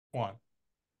One.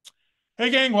 Hey,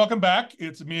 gang, welcome back.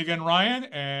 It's me again, Ryan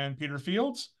and Peter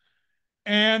Fields.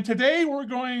 And today we're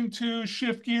going to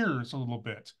shift gears a little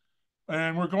bit.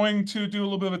 And we're going to do a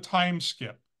little bit of a time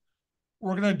skip.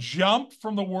 We're going to jump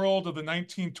from the world of the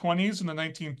 1920s and the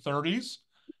 1930s.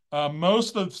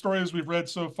 Most of the stories we've read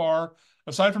so far,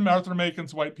 aside from Arthur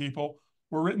Macon's White People,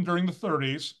 were written during the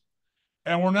 30s.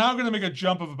 And we're now going to make a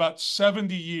jump of about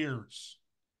 70 years.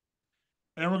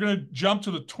 And we're going to jump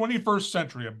to the 21st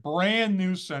century, a brand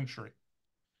new century.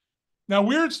 Now,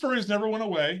 weird stories never went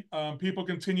away. People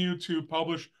continue to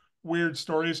publish weird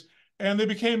stories, and they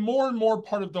became more and more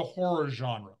part of the horror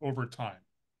genre over time.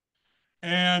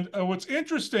 And what's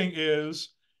interesting is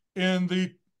in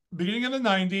the beginning of the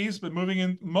 90s, but moving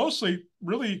in mostly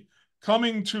really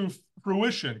coming to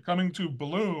fruition, coming to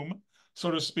bloom,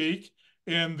 so to speak,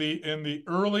 in the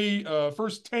early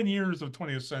first 10 years of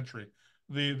 20th century.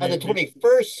 The The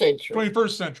 21st century.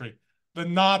 21st century, the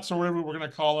knots or whatever we're going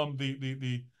to call them,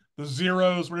 the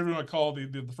zeros, whatever you want to call the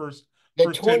The first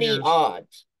 10 20 years,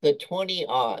 odds. The 20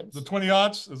 the odds. 20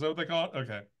 aughts, is that what they call it?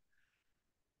 Okay.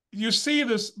 You see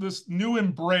this new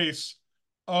embrace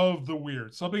of the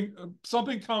weird.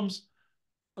 Something comes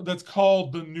that's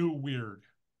called the new weird,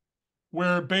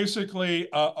 where basically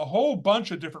a whole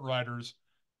bunch of different writers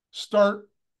start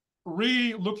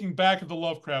looking back at the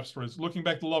Lovecraft stories, looking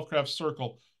back at the Lovecraft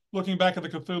circle, looking back at the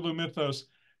Cthulhu mythos,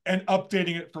 and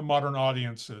updating it for modern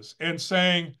audiences, and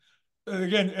saying,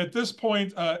 again, at this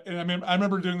point, and I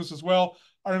remember doing this as well.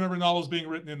 I remember novels being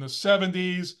written in the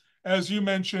 70s. As you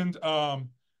mentioned,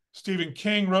 Stephen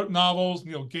King wrote novels,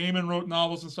 Neil Gaiman wrote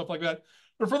novels and stuff like that.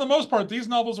 But for the most part, these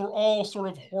novels were all sort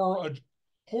of horror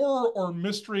or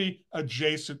mystery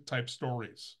adjacent type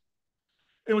stories.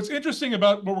 And what's interesting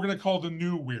about what we're going to call the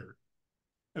new weird,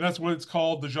 and that's what it's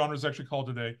called, the genre is actually called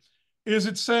today, is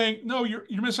it's saying, no, you're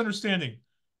misunderstanding.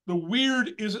 The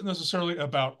weird isn't necessarily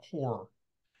about horror.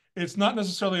 It's not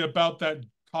necessarily about that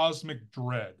cosmic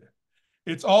dread.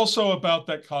 It's also about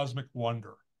that cosmic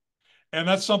wonder. And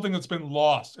that's something that's been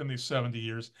lost in these 70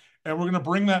 years. And we're going to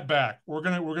bring that back. We're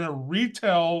going to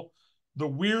retell the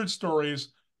weird stories.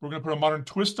 We're going to put a modern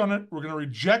twist on it. We're going to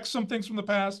reject some things from the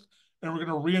past, and we're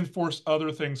going to reinforce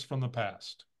other things from the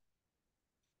past.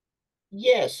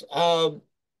 Yes, the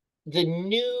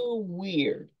new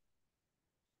weird.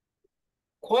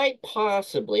 Quite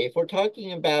possibly, if we're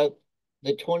talking about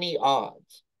the 20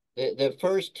 odds, the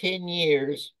first 10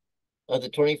 years of the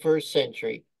 21st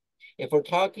century, if we're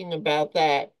talking about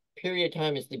that period of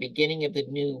time as the beginning of the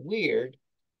new weird,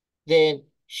 then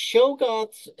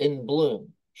Shoggoths in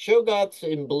Bloom. Shoggoths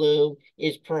in Bloom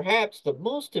is perhaps the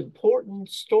most important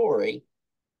story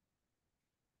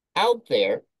out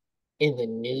there in the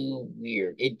new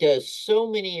weird. It does so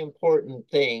many important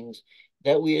things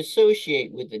that we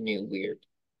associate with the new weird.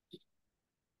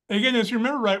 Again, as you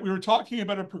remember, right, we were talking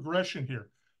about a progression here.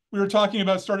 We were talking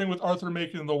about starting with Arthur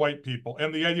Machen and the White People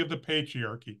and the idea of the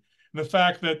patriarchy and the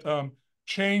fact that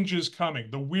change is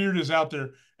coming. The weird is out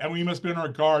there, and we must be on our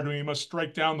guard, and we must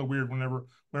strike down the weird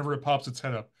whenever it pops its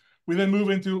head up. We then move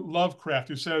into Lovecraft,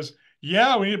 who says,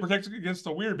 yeah, we need to protect against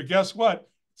the weird, but guess what?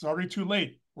 It's already too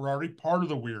late. We're already part of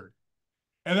the weird.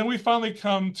 And then we finally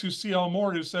come to C.L.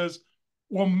 Moore, who says,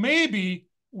 well, maybe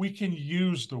we can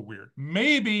use the weird.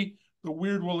 Maybe the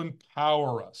weird will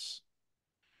empower us.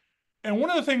 And one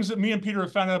of the things that me and Peter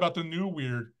have found out about the new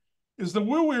weird is the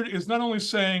new weird is not only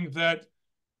saying that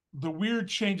the weird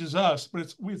changes us,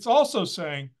 but it's also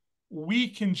saying we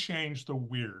can change the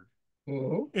weird.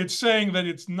 Mhm. It's saying that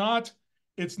it's not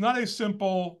a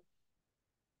simple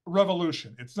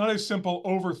revolution. It's not a simple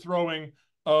overthrowing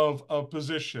of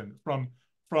position from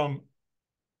from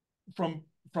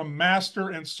from master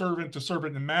and servant to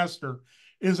servant and master.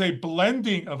 Is a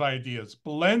blending of ideas,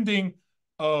 blending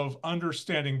of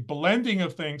understanding, blending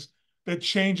of things that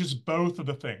changes both of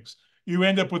the things. You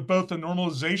end up with both the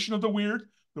normalization of the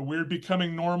weird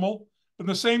becoming normal, but at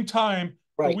the same time,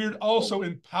 the Right. weird also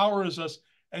empowers us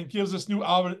and gives us new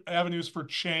avenues for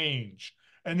change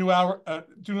and new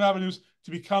avenues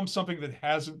to become something that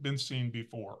hasn't been seen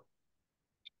before.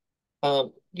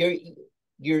 Um, you're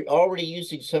you're already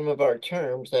using some of our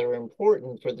terms that are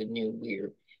important for the new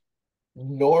weird.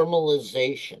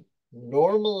 Normalization.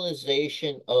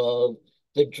 Normalization of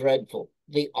the dreadful,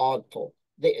 the oddful.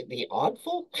 The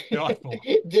oddful? Thoughtful.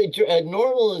 The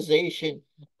normalization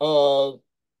of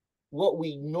what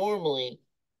we normally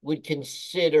would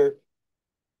consider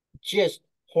just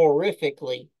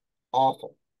horrifically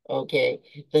awful. Okay.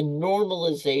 The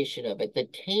normalization of it, the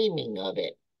taming of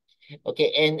it.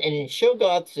 Okay, and in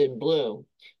Shoggoths in Bloom,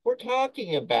 we're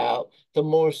talking about the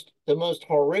most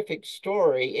horrific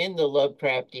story in the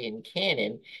Lovecraftian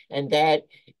canon, and that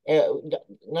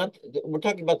not we're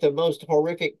talking about the most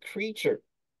horrific creature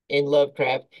in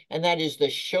Lovecraft, and that is the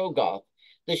Shoggoth.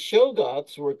 The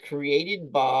Shoggoths were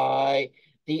created by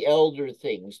the Elder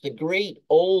Things, the great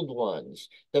old ones,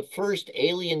 the first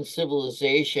alien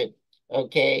civilization,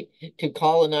 okay, to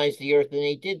colonize the earth. And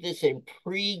they did this in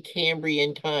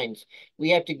pre-Cambrian times. We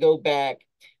have to go back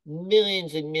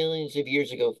millions and millions of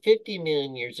years ago, 50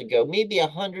 million years ago, maybe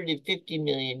 150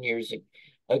 million years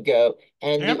ago.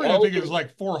 And the Cambrian, I think, is elder,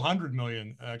 like 400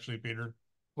 million, actually, Peter.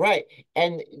 right.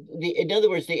 And in other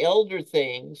words, the elder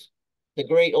things, the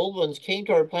great old ones, came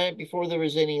to our planet before there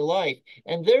was any life,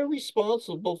 and they're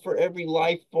responsible for every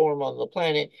life form on the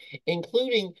planet,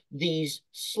 including these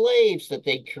slaves that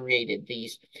they created,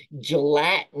 these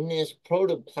gelatinous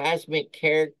protoplasmic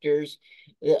characters,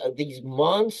 these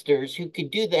monsters who could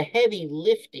do the heavy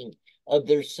lifting of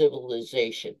their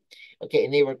civilization. Okay,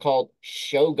 and they were called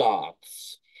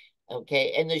Shoggoths.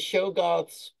 Okay, and the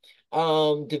Shoggoths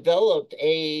developed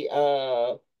a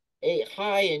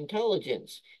high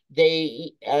intelligence.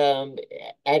 They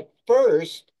at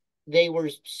first they were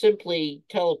simply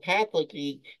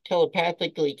telepathically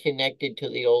connected to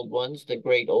the old ones, the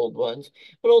great old ones,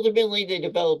 but ultimately they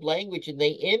developed language and they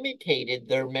imitated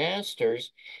their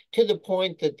masters to the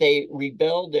point that they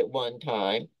rebelled at one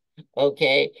time,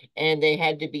 okay, and they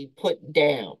had to be put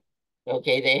down.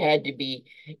 Okay, they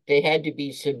had to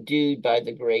be subdued by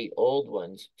the great old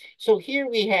ones. So here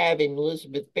we have in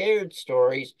Elizabeth Baird's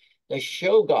stories the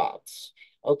Shoggoths,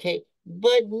 okay,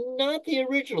 but not the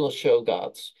original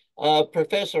Shoggoths.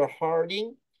 Professor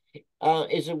Harding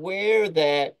is aware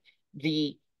that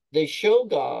the the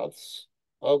Shoggoths,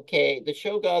 okay, the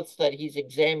Shoggoths that he's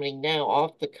examining now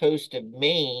off the coast of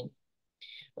Maine.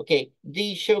 Okay,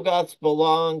 these Shoggoths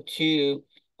belong to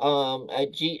a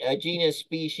genus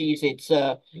species. It's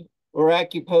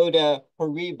Oracupoda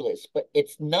horribilis, but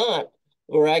it's not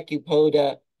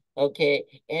Oracupoda, okay,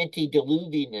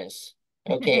 antediluvianus.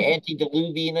 Okay,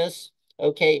 antediluvianus.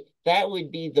 Okay, that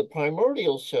would be the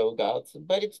primordial Shoggoths,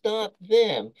 but it's not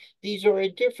them. These are a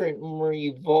different, more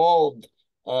evolved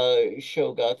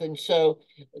Shoggoth. And so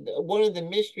one of the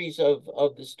mysteries of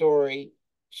the story,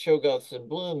 Shoggoths in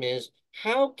Bloom, is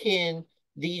how can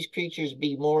these creatures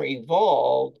be more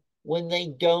evolved when they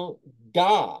don't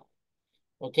die?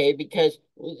 Okay, because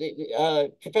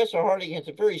Professor Harding has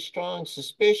a very strong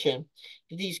suspicion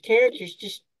that these characters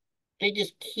just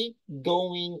keep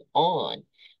going on.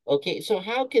 Okay, so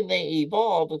how can they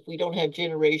evolve if we don't have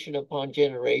generation upon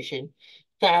generation,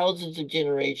 thousands of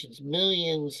generations,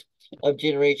 millions of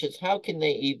generations? How can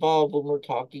they evolve when we're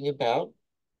talking about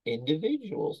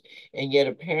individuals? And yet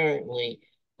apparently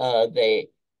they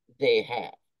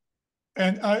have.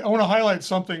 And I want to highlight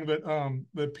something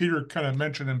that Peter kind of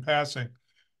mentioned in passing.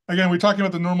 Again, we're talking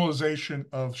about the normalization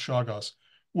of Shoggoths.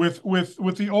 With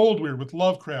the old weird, with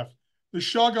Lovecraft, the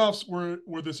Shoggoths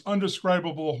were this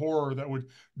undescribable horror that would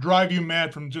drive you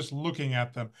mad from just looking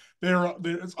at them. They're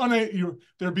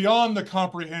beyond the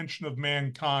comprehension of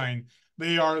mankind.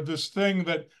 They are this thing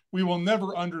that we will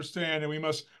never understand, and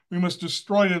we must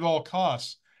destroy it at all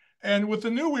costs. And with the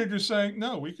new weird, you're saying,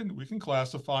 no, we can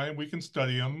classify them, we can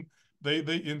study them.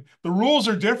 The rules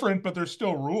are different, but they're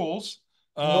still rules.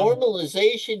 Um,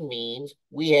 Normalization means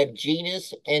we have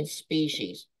genus and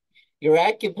species. Your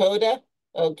Acupoda,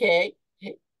 okay,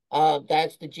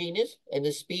 that's the genus, and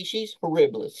the species,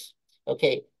 Horribilis.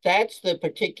 Okay, that's the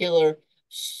particular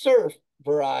surf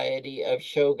variety of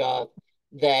Shoggoth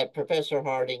that Professor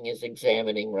Harding is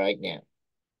examining right now.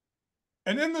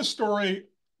 and in the story,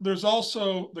 there's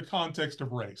also the context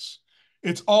of race.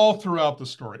 It's all throughout the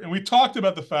story. And we talked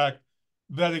about the fact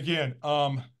that, again,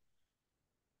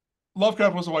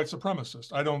 Lovecraft was a white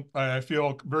supremacist. I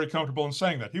feel very comfortable in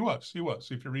saying that. He was.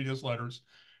 If you read his letters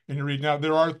and you read now,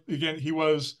 again, he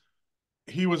was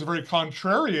a very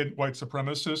contrarian white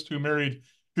supremacist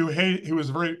who was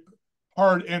very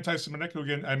hard anti-Semitic. Who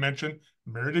again I mentioned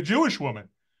married a Jewish woman.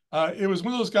 It was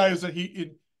one of those guys that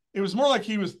it was more like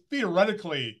he was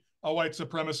theoretically a white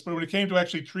supremacist, but when it came to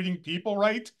actually treating people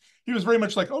right, he was very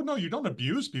much like, oh no, you don't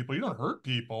abuse people, you don't hurt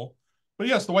people. But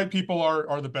yes, the white people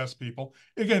are the best people.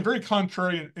 Again, very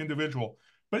contrarian individual.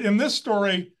 But in this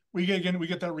story, we get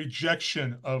that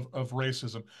rejection of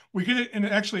racism. We get it in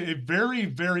actually a very,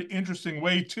 very interesting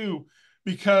way too,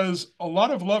 because a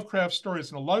lot of Lovecraft stories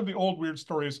and a lot of the old weird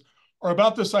stories are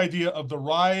about this idea of the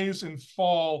rise and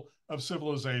fall of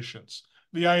civilizations.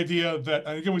 the idea that,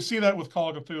 and again, we see that with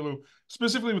Call of Cthulhu,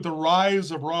 specifically with the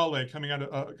rise of Raleigh coming out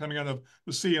of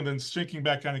the sea and then sinking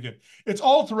back down again. It's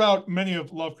all throughout many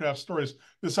of Lovecraft's stories.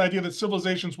 This idea that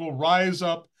civilizations will rise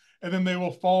up and then they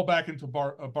will fall back into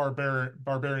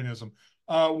barbarianism.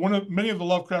 One of many of the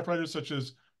Lovecraft writers, such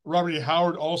as Robert E.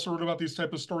 Howard, also wrote about these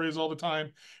type of stories all the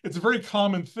time. It's a very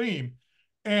common theme.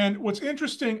 And what's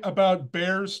interesting about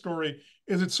Bear's story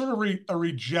is it's sort of a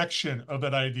rejection of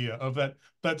that idea of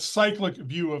that cyclic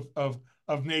view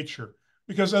of nature.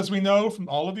 Because as we know from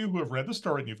all of you who have read the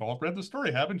story, and you've all read the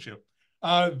story, haven't you?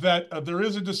 That there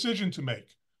is a decision to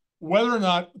make whether or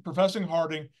not Professor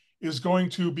Harding is going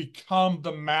to become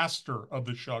the master of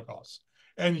the Shoggoths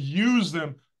and use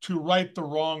them to right the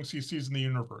wrongs he sees in the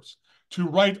universe, to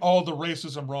right all the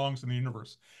racism wrongs in the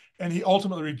universe. And he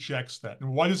ultimately rejects that.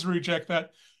 And why does he reject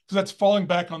that? Because that's falling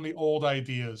back on the old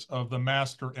ideas of the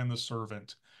master and the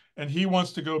servant. And he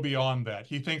wants to go beyond that.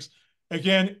 He thinks,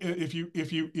 again, if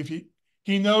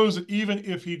he knows that even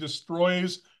if he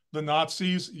destroys the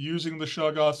Nazis using the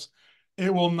Shoggoths,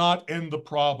 it will not end the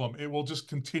problem. It will just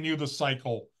continue the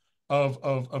cycle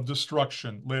of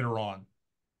destruction later on.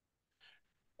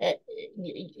 Uh,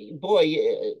 Boy,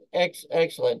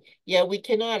 excellent. Yeah, we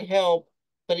cannot help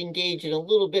but engage in a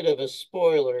little bit of a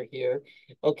spoiler here.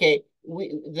 Okay,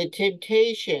 the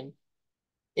temptation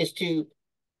is to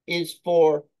is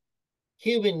for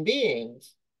human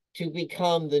beings to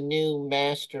become the new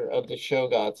master of the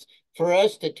Shoggoths, for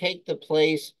us to take the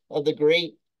place of the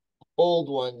great old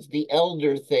ones, the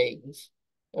elder things,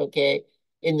 okay,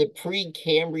 in the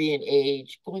Precambrian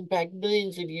age, going back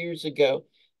millions of years ago,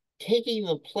 taking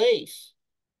the place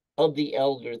of the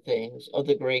elder things, of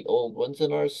the great old ones,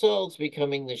 and ourselves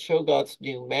becoming the Shoggoth's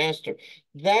new master.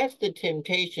 That's the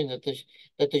temptation that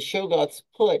the Shoggoths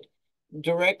put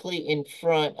directly in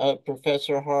front of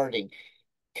Professor Harding.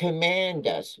 Command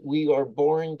us. We are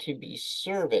born to be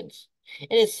servants.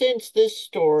 In a sense, this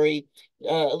story,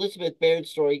 Elizabeth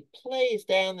Baird's story, plays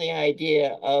down the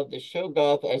idea of the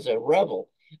Shoggoth as a rebel.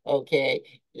 Okay,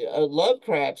 a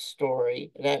Lovecraft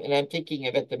story, and I'm thinking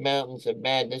of At the Mountains of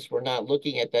Madness. We're not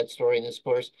looking at that story in this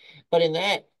course, but in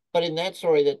that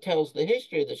story that tells the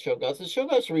history of the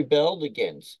Shoggoths rebelled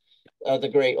against the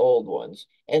great old ones,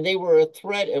 and they were a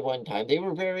threat at one time. They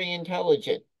were very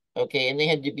intelligent, okay, and they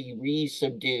had to be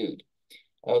re-subdued,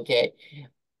 okay.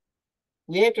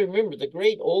 We have to remember the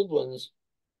great old ones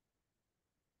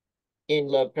in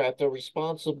Lovecraft are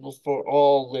responsible for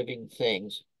all living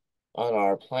things on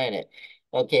our planet,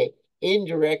 okay,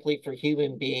 indirectly for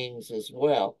human beings as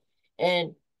well.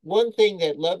 And one thing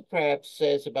that Lovecraft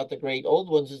says about the great old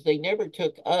ones is they never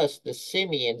took us, the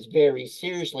simians, very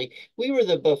seriously. We were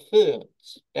the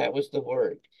buffoons. That was the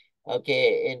word,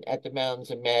 okay, in At the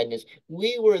Mountains of Madness.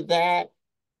 We were that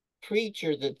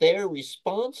creature that they're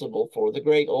responsible for, the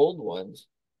great old ones,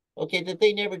 okay, that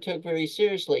they never took very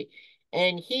seriously.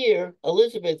 And here,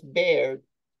 Elizabeth Baird,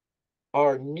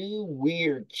 our new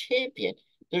weird champion,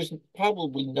 there's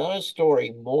probably not a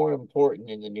story more important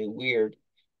in the new weird,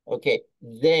 okay,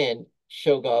 than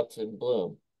Shoggoths in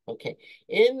Bloom. Okay,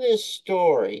 in this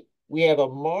story, we have a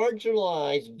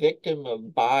marginalized victim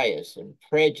of bias and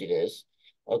prejudice.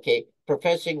 Okay,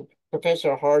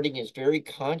 Professor Harding is very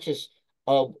conscious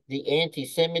of the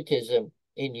anti-Semitism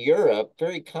in Europe,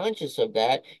 very conscious of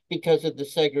that because of the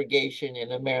segregation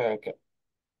in America.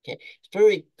 Okay, it's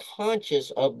very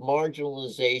conscious of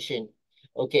marginalization,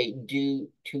 okay, due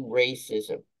to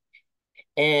racism.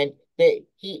 And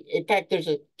in fact, there's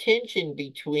a tension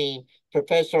between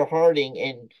Professor Harding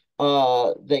and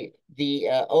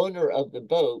the owner of the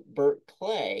boat, Bert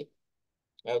Clay.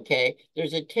 Okay,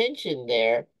 there's a tension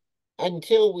there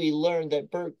until we learn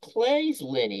that Bert Clay's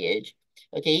lineage,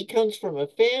 okay, he comes from a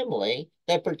family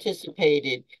that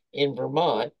participated in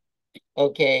Vermont,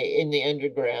 okay, in the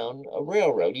Underground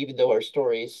Railroad, even though our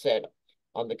story is set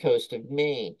on the coast of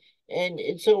Maine.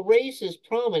 And so race is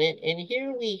prominent. And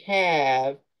here we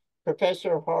have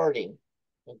Professor Harding,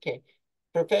 okay,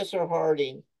 Professor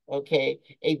Harding, okay,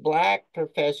 a Black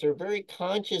professor, very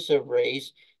conscious of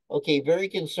race, okay, very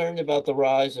concerned about the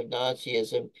rise of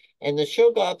Nazism. And the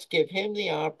Shoggoths give him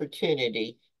the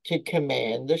opportunity to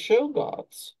command the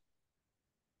Shoggoths.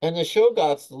 And the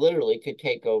Shoggoths literally could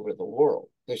take over the world.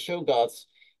 The Shoggoths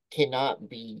cannot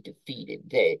be defeated.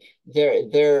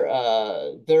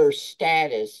 Their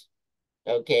status,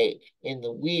 okay, in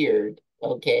the weird,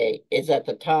 okay, is at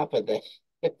the top of the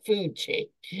food chain.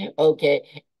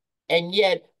 Okay. And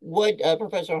yet what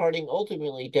Professor Harding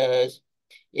ultimately does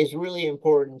is really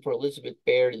important for Elizabeth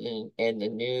Baird and the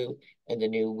new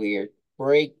weird.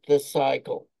 Break the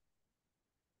cycle.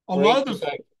 A lot Break of the the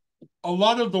cycle. a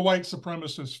lot of the white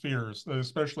supremacist fears that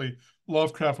especially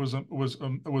Lovecraft was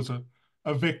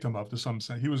a victim of to some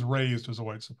extent. He was raised as a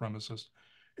white supremacist.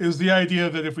 Is the idea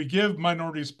that if we give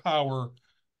minorities power,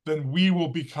 then we will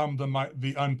become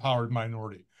the unpowered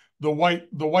minority. The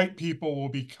white people will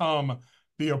become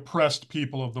the oppressed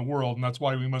people of the world, and that's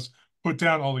why we must put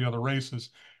down all the other races.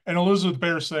 And Elizabeth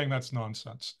Bear's saying that's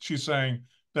nonsense. She's saying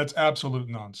that's absolute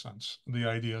nonsense. The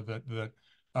idea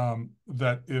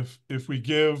that if we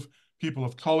give people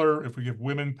of color, if we give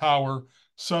women power,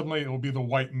 suddenly it will be the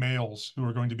white males who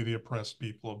are going to be the oppressed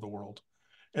people of the world.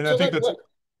 And I So think let, that's let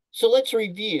so let's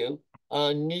review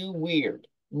New Weird.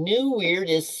 New Weird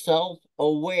is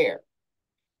self-aware.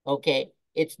 Okay.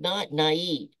 It's not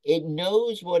naive. It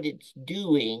knows what it's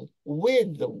doing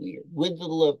with the weird, with the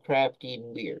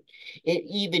Lovecraftian weird. It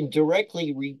even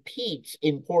directly repeats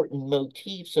important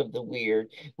motifs of the weird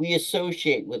we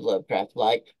associate with Lovecraft,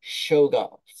 like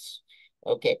Shoggoths.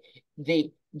 Okay.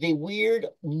 The weird,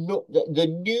 no, the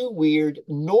new weird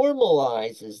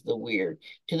normalizes the weird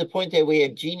to the point that we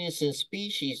have genus and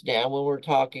species now when we're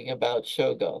talking about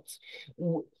Shoggoths.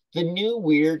 The new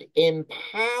weird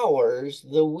empowers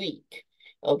the weak.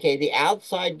 Okay, the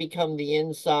outside become the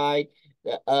inside.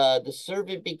 The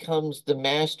servant becomes the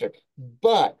master.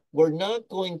 But we're not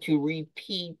going to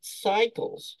repeat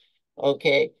cycles.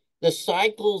 Okay, the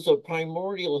cycles of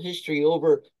primordial history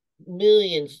over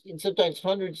millions and sometimes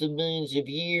hundreds of millions of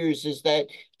years is that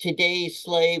today's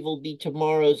slave will be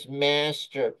tomorrow's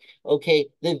master. Okay,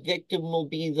 the victim will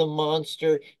be the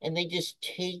monster, and they just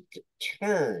take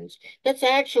turns. That's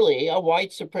actually a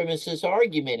white supremacist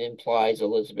argument, implies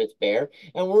Elizabeth Bear,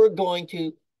 and we're going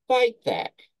to fight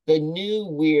that. The new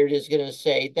weird is going to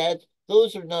say that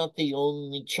those are not the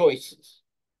only choices.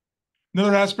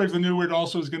 another aspect of the new weird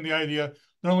also is getting the idea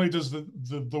not only does the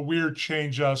weird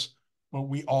change us, but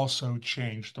we also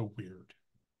change the weird.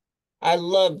 I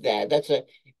love that. That's a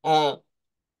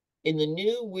in the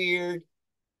new weird,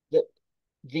 the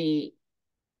the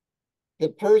the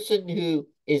person who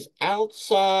is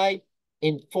outside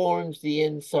informs the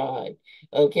inside.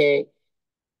 Okay,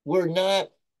 we're not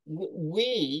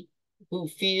we who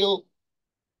feel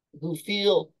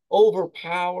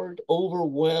overpowered,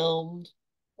 overwhelmed,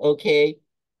 okay,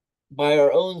 by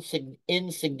our own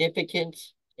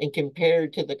insignificance in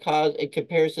comparison to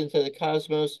the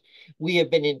cosmos, we have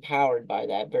been empowered by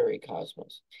that very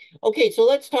cosmos. Okay, so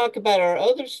let's talk about our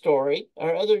other story,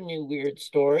 our other new weird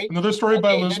story. Another story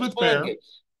by Okay, and that's Elizabeth Bear,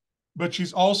 Mongoose. but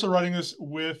she's also writing this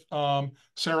with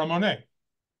Sarah Monet.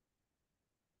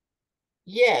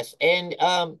 Yes, and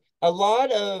a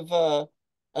lot of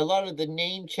the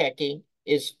name checking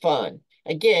is fun.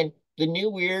 Again, the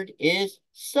new weird is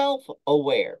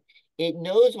self-aware. It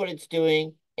knows what it's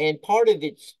doing, and part of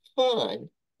its fun,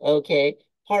 okay,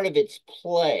 part of its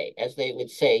play, as they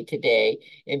would say today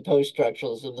in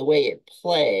post-structuralism, the way it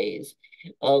plays,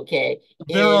 okay,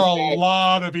 There are is a that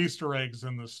lot of Easter eggs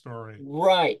in this story.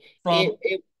 right. From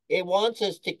It wants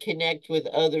us to connect with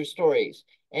other stories.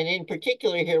 And in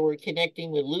particular here, we're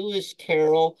connecting with Lewis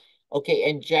Carroll, okay,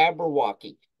 and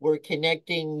Jabberwocky. We're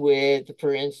connecting with,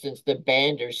 for instance, the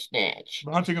Bandersnatch.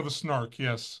 The Hunting of the Snark,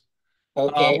 yes.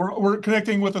 Okay. We're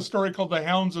connecting with a story called The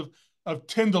Hounds of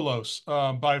Tindalos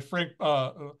by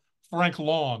Frank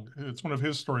Long. It's one of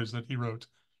his stories that he wrote.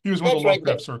 He was one of That's the right.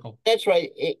 Lovecraft Circle. That's right.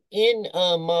 In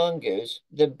Mongoose,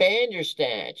 the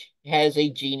Bandersnatch has a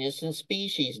genus and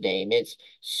species name. It's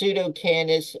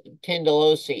Pseudocanis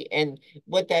tendalosi. And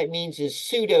what that means is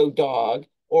pseudo dog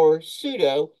or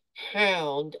pseudo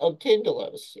hound of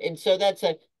Tindalos. And so that's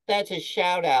a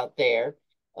shout out there.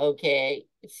 Okay.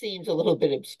 It seems a little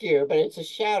bit obscure, but it's a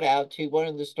shout out to one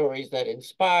of the stories that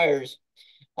inspires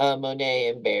Monet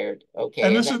and Baird. Okay.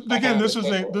 And And this is that's the again, hound this of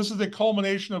is a Tindalos. this is a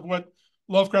culmination of what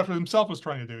Lovecraft himself was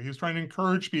trying to do. He was trying to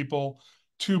encourage people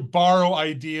to borrow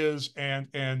ideas and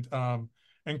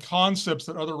concepts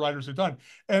that other writers had done.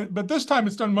 And but this time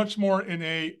it's done much more in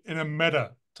a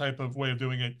meta type of way of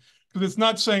doing it. Because it's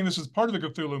not saying this is part of the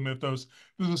Cthulhu mythos.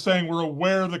 This is saying we're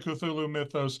aware of the Cthulhu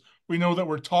mythos. We know that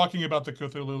we're talking about the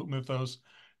Cthulhu mythos.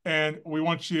 And we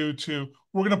want you to,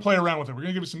 we're going to play around with it. We're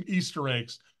going to give you some Easter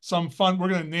eggs, some fun. We're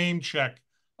going to name check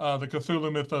the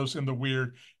Cthulhu mythos and the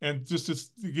weird, and just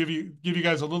to give you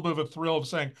guys a little bit of a thrill of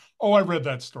saying, "Oh, I read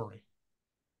that story."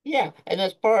 Yeah, and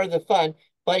that's part of the fun.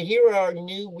 But here are our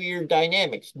new weird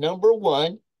dynamics. Number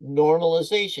one,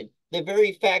 normalization. The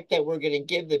very fact that we're going to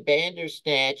give the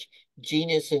Bandersnatch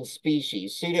genus and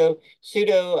species, Canis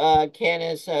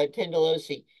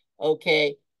tendalosi.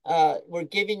 Okay, we're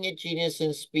giving it genus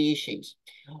and species.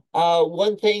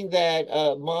 One thing that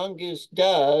Mongoose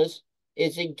does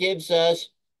is it gives us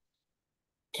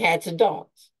cats and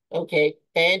dogs. Okay,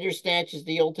 Bandersnatch is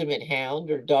the ultimate hound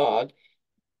or dog.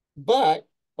 But,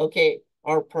 okay,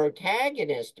 our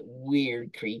protagonist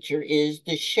weird creature is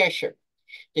the Cheshire.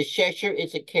 The Cheshire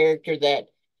is a character that,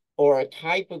 or a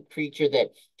type of creature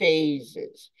that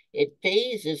phases. It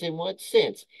phases in what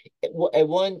sense? At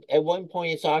one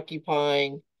point, it's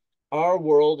occupying our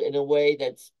world in a way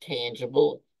that's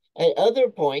tangible. At other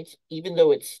points, even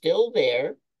though it's still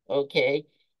there, okay,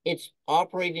 it's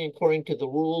operating according to the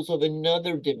rules of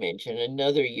another dimension,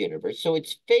 another universe. So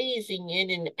it's phasing in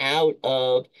and out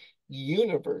of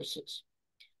universes.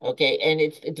 Okay, and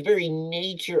it's the very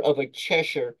nature of a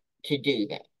Cheshire to do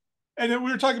that. And then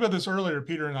we were talking about this earlier,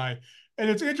 Peter and I, and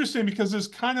it's interesting because this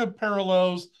kind of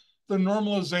parallels the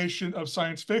normalization of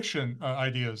science fiction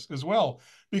ideas as well.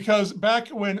 Because back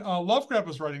when Lovecraft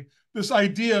was writing, this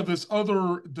idea of this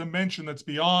other dimension that's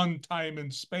beyond time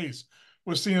and space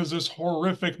was seen as this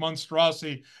horrific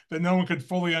monstrosity that no one could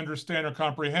fully understand or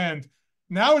comprehend.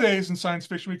 Nowadays in science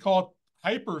fiction, we call it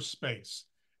hyperspace.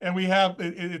 And we have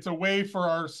it's a way for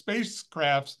our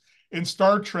spacecrafts in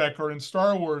Star Trek or in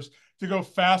Star Wars to go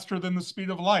faster than the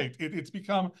speed of light. It's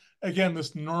become, again,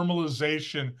 this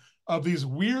normalization of these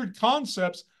weird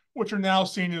concepts, which are now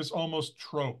seen as almost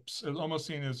tropes, as almost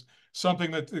seen as something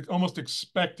that's almost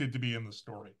expected to be in the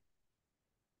story.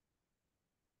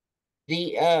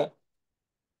 The uh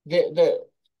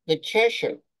the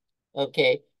Cheshire,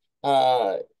 okay,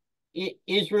 uh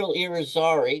Israel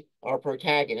Irizarry, our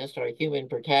protagonist, our human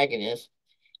protagonist,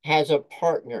 has a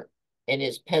partner in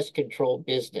his pest control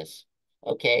business.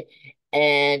 Okay.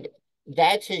 And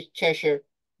that's his Cheshire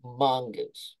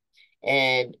Mongoose.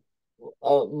 And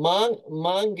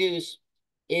Mongoose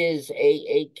is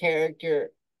a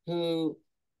character who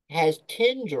has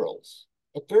tendrils,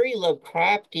 a very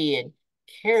Lovecraftian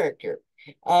character.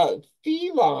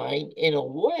 Feline in a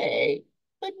way,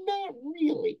 but not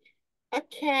really. A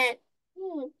cat,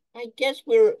 I guess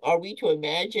are we to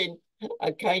imagine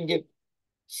a kind of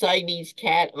Siamese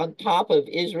cat on top of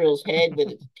Israel's head with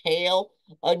its tail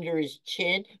under his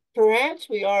chin? Perhaps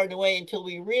we are in a way until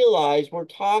we realize we're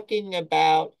talking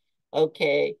about,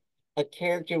 okay, a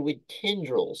character with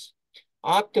tendrils,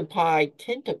 octopi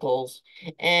tentacles.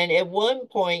 And at one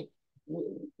point,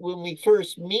 when we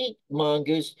first meet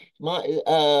Mongoose,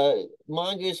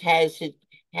 Mongoose has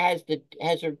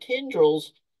her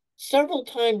tendrils several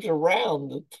times around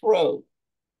the throat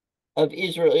of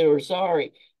Israel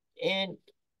Irizarry. And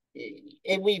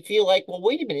and we feel like, well,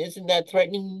 wait a minute, isn't that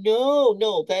threatening? No,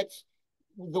 no, that's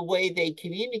the way they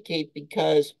communicate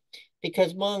because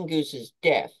Mongoose is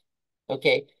deaf.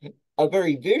 Okay, a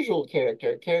very visual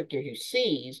character, a character who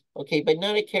sees, okay, but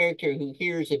not a character who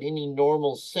hears in any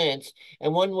normal sense.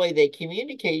 And one way they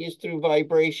communicate is through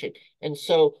vibration. And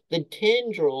so the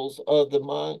tendrils of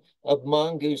of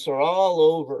Mongoose are all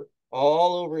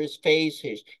over his face,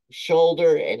 his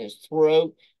shoulder, and his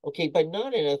throat. Okay, but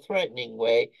not in a threatening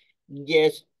way.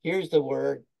 Yes, here's the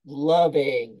word,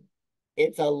 loving.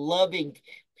 It's a loving.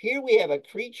 Here we have a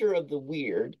creature of the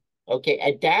weird, okay,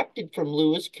 adapted from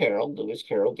Lewis Carroll. Lewis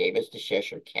Carroll gave us the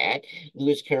Cheshire Cat.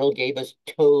 Lewis Carroll gave us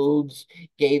toads,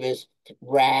 gave us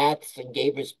rats, and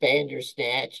gave us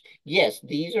Bandersnatch. Yes,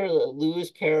 these are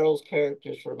Lewis Carroll's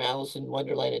characters from Alice in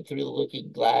Wonderland and Through the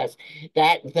Looking Glass.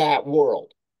 That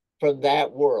world, from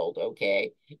that world,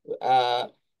 okay. Uh,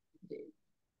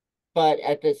 but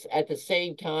at the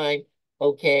same time,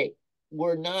 okay,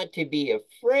 we're not to be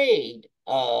afraid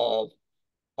of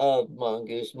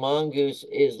Mongoose. Mongoose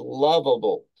is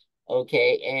lovable,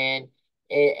 okay, and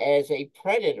as a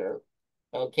predator,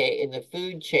 okay, in the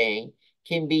food chain,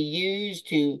 can be used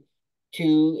to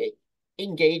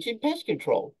engage in pest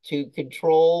control, to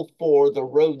control for the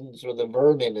rodents or the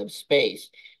vermin of space.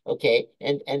 Okay,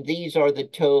 and these are the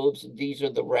toads, these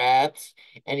are the rats,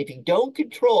 and if you don't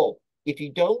control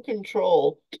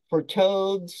for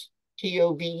toads,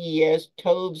 TOVES,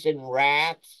 toads and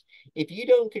rats, if you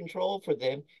don't control for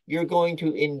them, you're going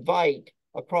to invite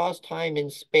across time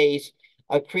and space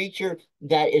a creature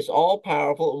that is all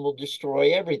powerful and will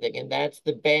destroy everything, and that's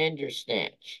the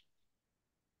Bandersnatch.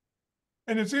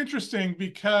 And it's interesting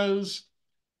because,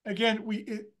 again,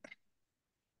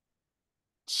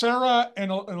 Sarah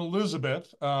and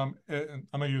Elizabeth, and I'm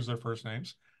going to use their first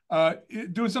names,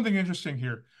 doing something interesting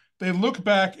here. They look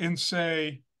back and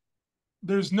say,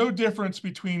 there's no difference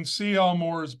between C.L.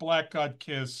 Moore's Black God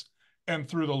Kiss and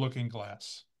Through the Looking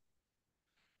Glass.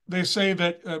 They say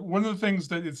that one of the things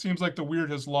that it seems like the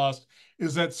weird has lost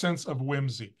is that sense of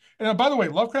whimsy. And by the way,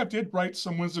 Lovecraft did write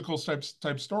some whimsical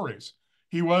type stories.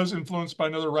 He was influenced by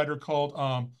another writer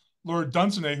called Lord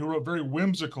Dunsany, who wrote very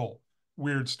whimsical,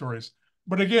 weird stories.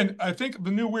 But again, I think the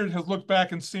new weird has looked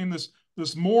back and seen this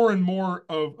this more and more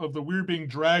of the weird being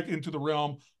dragged into the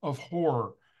realm of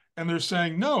horror. And they're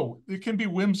saying, no, it can be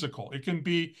whimsical. It can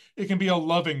be a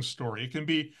loving story. It can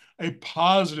be a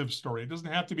positive story. It doesn't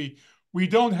have to be, we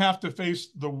don't have to face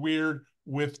the weird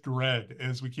with dread,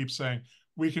 as we keep saying.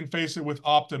 We can face it with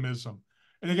optimism.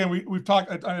 And again, we've talked,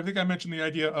 I think I mentioned the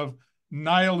idea of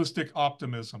nihilistic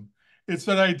optimism. It's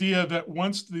that idea that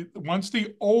once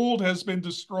the old has been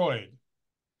destroyed,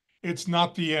 it's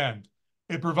not the end.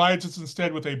 It provides us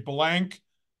instead with a blank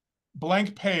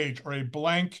page or a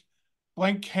blank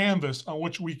canvas on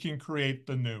which we can create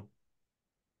the new.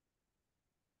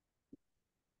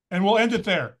 And we'll end it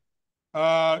there.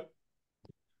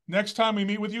 Next time we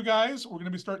meet with you guys, we're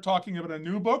going to start talking about a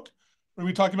new book. We're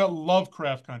going to be talking about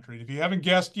Lovecraft Country. If you haven't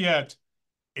guessed yet,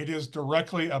 it is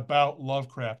directly about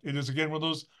Lovecraft. It is, again,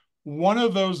 one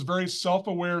of those very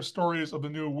self-aware stories of the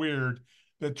new weird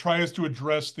that tries to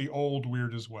address the old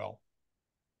weird as well.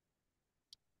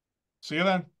 See you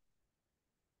then.